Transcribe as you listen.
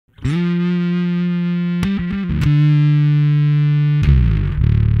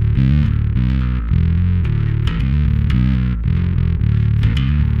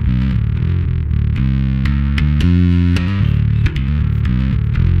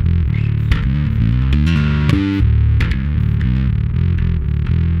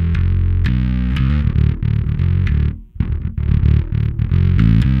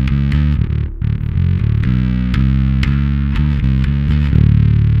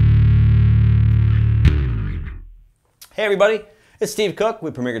Hey everybody, it's Steve Cook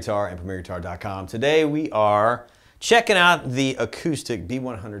with Premier Guitar and PremierGuitar.com. Today we are checking out the Acoustic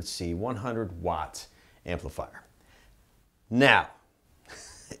B100C 100 watt amplifier. Now,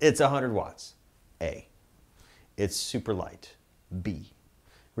 it's 100 watts, A. It's super light, B.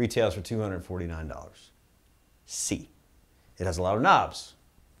 Retails for $249, C. It has a lot of knobs.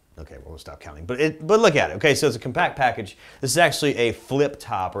 Okay, we'll stop counting, but look at it. Okay, so it's a compact package. This is actually a flip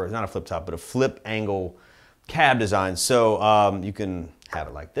top, or not a flip top, but a flip angle cab design. So you can have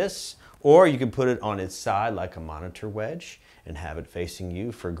it like this, or you can put it on its side like a monitor wedge and have it facing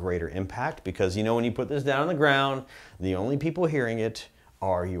you for greater impact, because you know when you put this down on the ground, the only people hearing it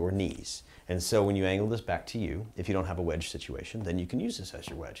are your knees. And so when you angle this back to you, if you don't have a wedge situation, then you can use this as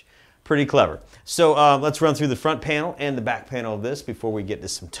your wedge. Pretty clever. So let's run through the front panel and the back panel of this before we get to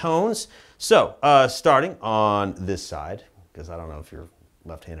some tones. So starting on this side, because I don't know if you're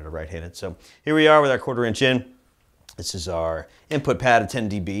left-handed or right-handed. So here we are with our 1/4 inch in. This is our input pad of 10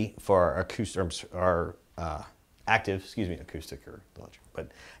 dB for our acoustic, active, acoustic or electric. But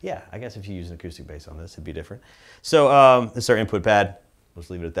yeah, I guess if you use an acoustic bass on this, it'd be different. So this is our input pad.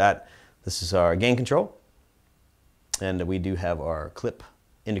 Let's leave it at that. This is our gain control. And we do have our clip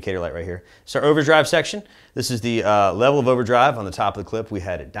indicator light right here. It's our overdrive section. This is the level of overdrive on the top of the clip. We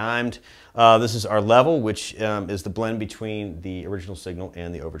had it dimed. This is our level, which is the blend between the original signal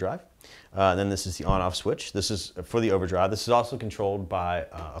and the overdrive. Then this is the on-off switch. This is for the overdrive. This is also controlled by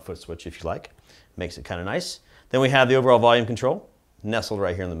a foot switch if you like. Makes it kind of nice. Then we have the overall volume control, nestled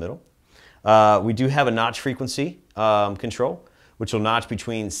right here in the middle. We do have a notch frequency control, which will notch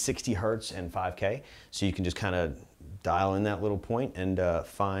between 60 hertz and 5K. So you can just kind of dial in that little point and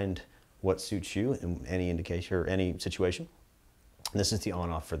find what suits you in any indication or any situation. And this is the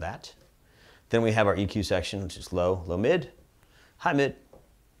on-off for that. Then we have our EQ section, which is low, low-mid, high-mid,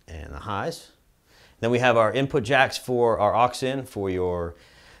 and the highs. Then we have our input jacks for our aux-in for your,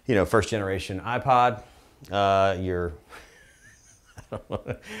 first-generation iPod, your I don't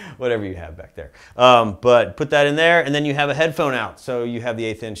know, whatever you have back there. But put that in there, and then you have a headphone out. So you have the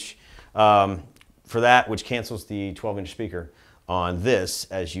 1/8 inch for that, which cancels the 12-inch speaker on this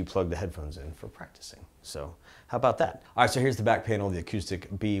as you plug the headphones in for practicing. So how about that? All right, so here's the back panel of the Acoustic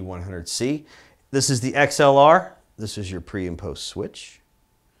B100C. This is the XLR. This is your pre and post switch.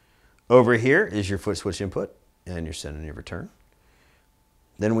 Over here is your foot switch input and your send and your return.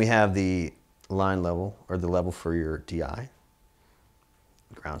 Then we have the line level, or the level for your DI,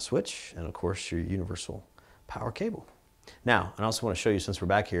 ground switch, and of course your universal power cable. Now, I also want to show you, since we're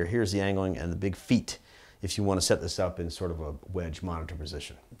back here, here's the angling and the big feet if you want to set this up in sort of a wedge monitor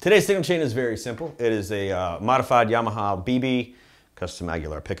position. Today's signal chain is very simple. It is a modified Yamaha BB, custom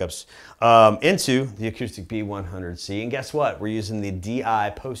Aguilar pickups, into the Acoustic B100C. And guess what? We're using the DI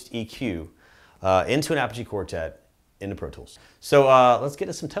post EQ into an Apogee Quartet into Pro Tools. So let's get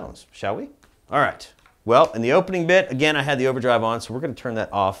to some tones, shall we? All right. Well, in the opening bit, again, I had the overdrive on, so we're going to turn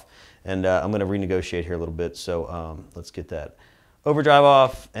that off. And I'm going to renegotiate here a little bit. So let's get that overdrive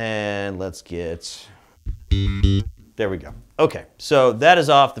off, and let's get, there we go. Okay, so that is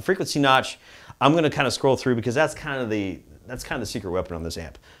off. The frequency notch, I'm going to kind of scroll through because that's kind of the secret weapon on this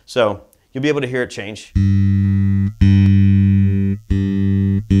amp. So you'll be able to hear it change.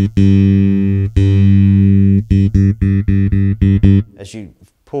 As you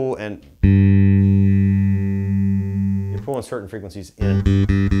pull and you're pulling certain frequencies in.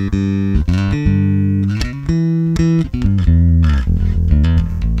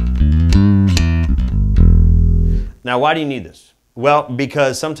 Now, why do you need this? Well,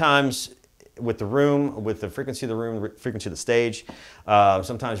 because sometimes with the room, with the frequency of the room, the frequency of the stage,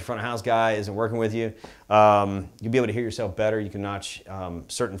 sometimes your front of house guy isn't working with you. You'll be able to hear yourself better. You can notch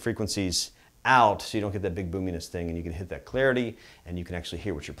certain frequencies out so you don't get that big boominess thing, and you can hit that clarity, and you can actually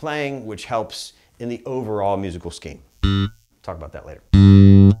hear what you're playing, which helps in the overall musical scheme. Talk about that later.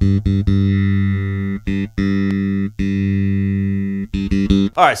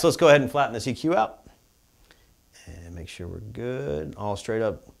 All right, so let's go ahead and flatten this EQ out and make sure we're good. All straight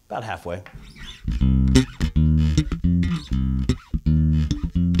up, about halfway.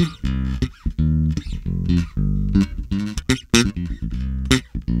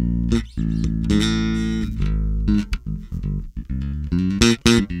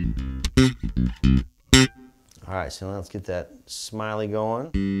 All right, so now let's get that smiley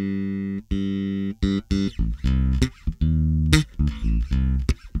going.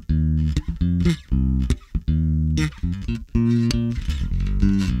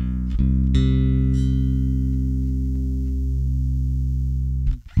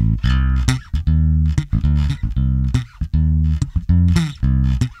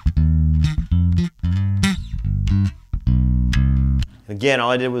 Again,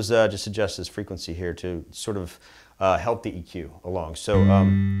 all I did was just adjust this frequency here to sort of help the EQ along. So,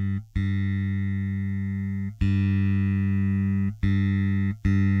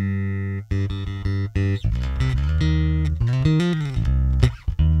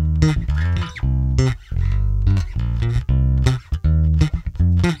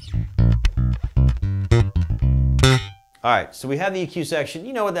 all right, so we have the EQ section.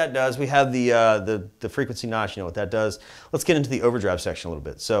 You know what that does. We have the frequency notch. You know what that does. Let's get into the overdrive section a little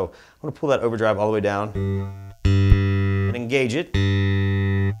bit. So I'm going to pull that overdrive all the way down and engage it.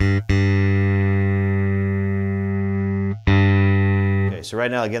 Okay, so right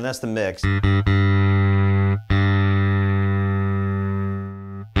now, again, that's the mix.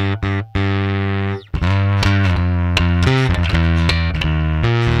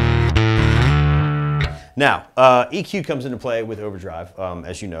 Now, EQ comes into play with overdrive,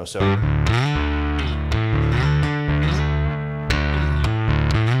 as you know, so.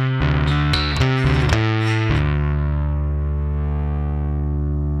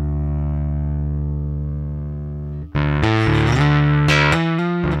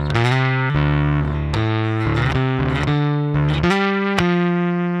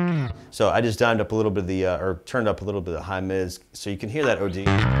 So I just dimed up a little bit of the, or turned up a little bit of the high mids, so you can hear that OD.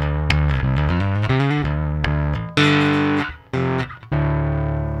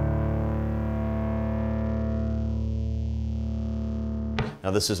 Now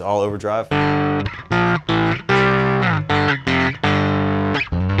this is all overdrive.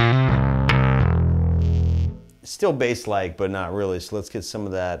 Still bass-like, but not really, so let's get some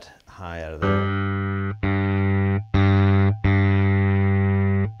of that high out of there.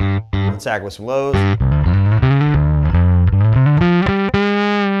 Let's tackle with some lows.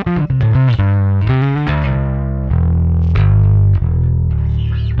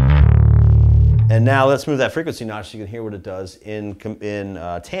 And now let's move that frequency notch so you can hear what it does in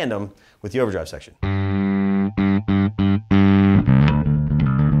tandem with the overdrive section.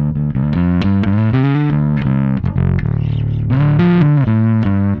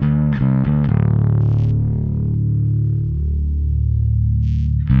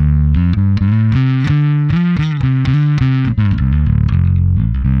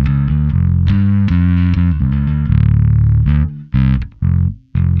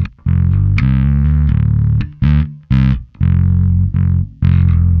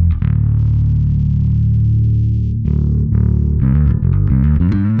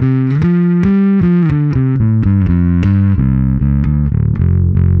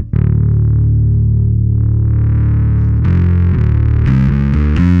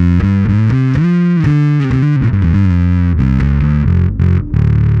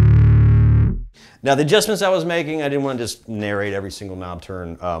 Now the adjustments I was making, I didn't want to just narrate every single knob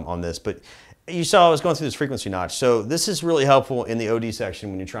turn on this, but you saw I was going through this frequency notch. So this is really helpful in the OD section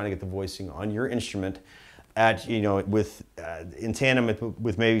when you're trying to get the voicing on your instrument at, you know, in tandem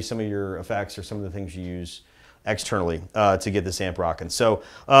with maybe some of your effects or some of the things you use externally to get this amp rocking. So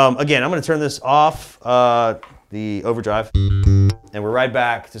again, I'm going to turn this off, the overdrive, and we're right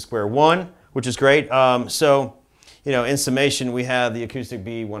back to square one, which is great. So, you know, in summation, we have the Acoustic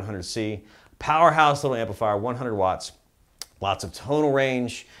B100C. Powerhouse little amplifier, 100 watts, lots of tonal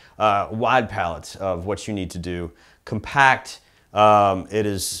range, wide palette of what you need to do, compact. It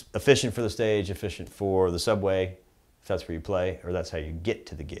is efficient for the stage, efficient for the subway, if that's where you play, or that's how you get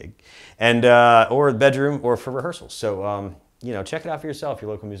to the gig, and or the bedroom, or for rehearsals. So you know, check it out for yourself,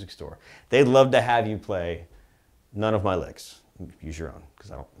 your local music store. They'd love to have you play none of my licks. Use your own, because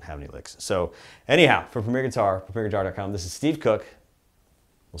I don't have any licks. So anyhow, for Premier Guitar, premierguitar.com, this is Steve Cook.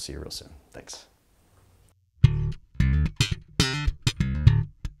 We'll see you real soon. Thanks.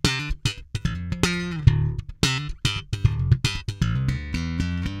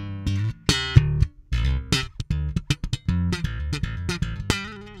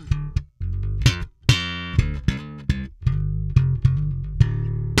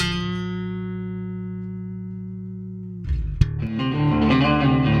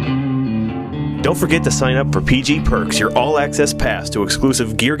 Don't forget to sign up for PG Perks, your all-access pass to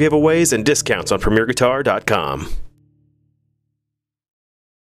exclusive gear giveaways and discounts on premierguitar.com.